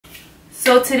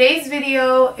So today's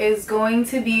video is going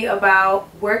to be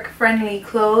about work-friendly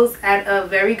clothes at a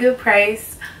very good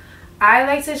price. I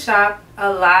like to shop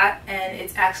a lot and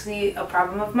it's actually a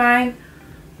problem of mine,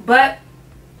 but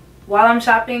while I'm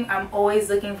shopping, I'm always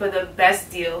looking for the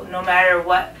best deal no matter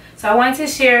what. So I wanted to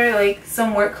share like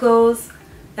some work clothes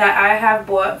that I have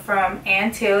bought from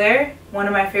Ann Taylor, one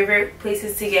of my favorite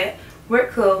places to get work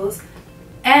clothes,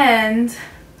 and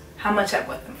how much I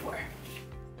bought them for.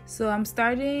 So I'm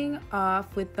starting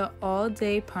off with the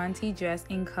all-day Ponte dress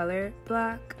in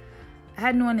Colorblock. I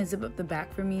had no one to zip up the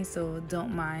back for me, so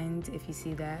don't mind if you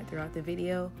see that throughout the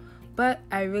video. But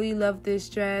I really love this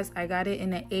dress. I got it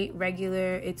in an 8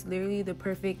 regular. It's literally the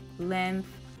perfect length,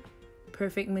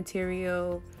 perfect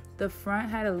material. The front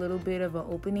had a little bit of an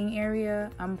opening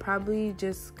area. I'm probably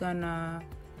just gonna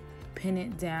pin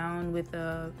it down with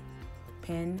a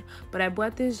pin. But I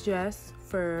bought this dress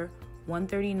for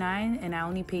 $139 and I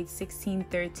only paid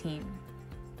 $16.13.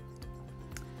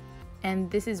 And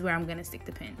this is where I'm gonna stick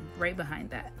the pin, right behind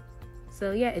that.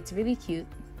 So yeah, it's really cute.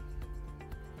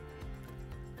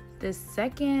 The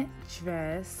second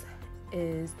dress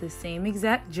is the same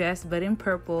exact dress but in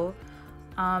purple.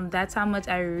 That's how much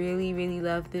I really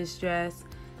love this dress.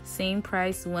 Same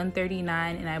price, $139,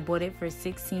 and I bought it for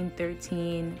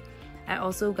 $16.13. I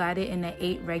also got it in an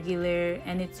 8 regular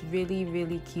and it's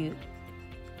really cute.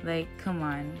 Like, come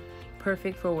on,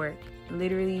 perfect for work.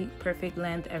 Literally perfect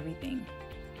length, everything.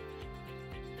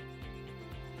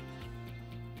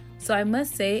 So I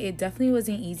must say, it definitely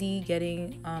wasn't easy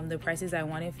getting the prices I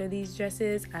wanted for these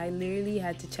dresses. I literally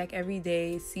had to check every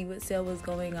day, see what sale was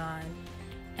going on,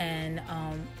 and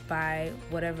buy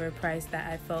whatever price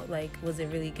that I felt like was a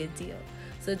really good deal.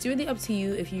 So it's really up to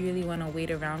you if you really want to wait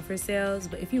around for sales,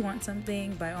 but if you want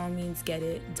something, by all means get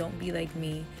it. Don't be like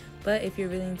me. But if you're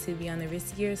willing to be on the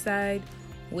riskier side,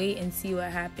 wait and see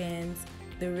what happens.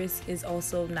 The risk is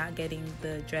also not getting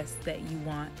the dress that you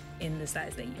want in the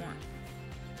size that you want.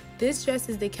 This dress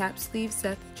is the cap sleeve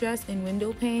Sheath dress in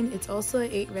Windowpane. It's also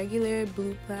an 8 regular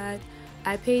blue plaid.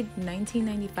 I paid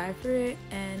 $19.95 for it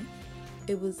and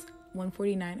it was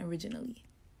 $149 originally.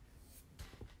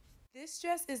 This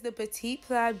dress is the Petite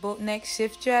plaid Boatneck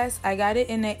shift dress. I got it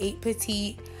in an 8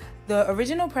 Petite. The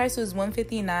original price was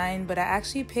 $159, but I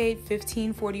actually paid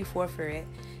 $15.44 for it.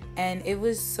 And it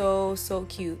was so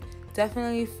cute.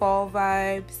 Definitely fall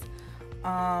vibes.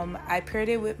 I paired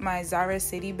it with my Zara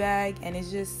City bag and it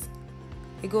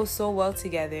goes so well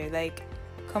together. Like,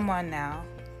 come on now.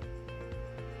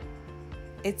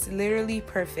 It's literally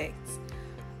perfect.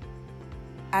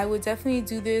 I would definitely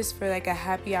do this for like a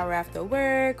happy hour after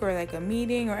work or like a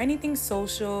meeting or anything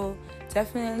social.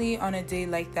 Definitely on a day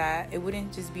like that. It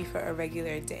wouldn't just be for a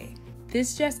regular day.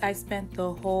 This dress I spent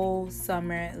the whole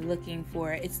summer looking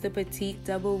for. It's the Petite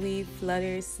Doubleweave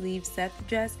Flutter sleeve Sheath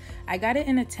dress. I got it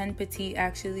in a 10 Petite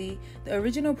actually. The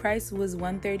original price was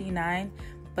 $139,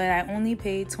 but I only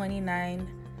paid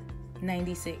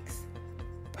 $29.96.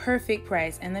 Perfect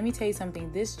price. And let me tell you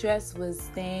something, this dress was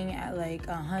staying at like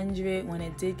 $100 when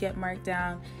it did get marked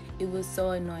down. It was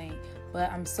so annoying,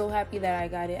 but I'm so happy that I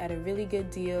got it at a really good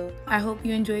deal. I hope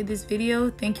you enjoyed this video.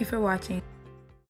 Thank you for watching.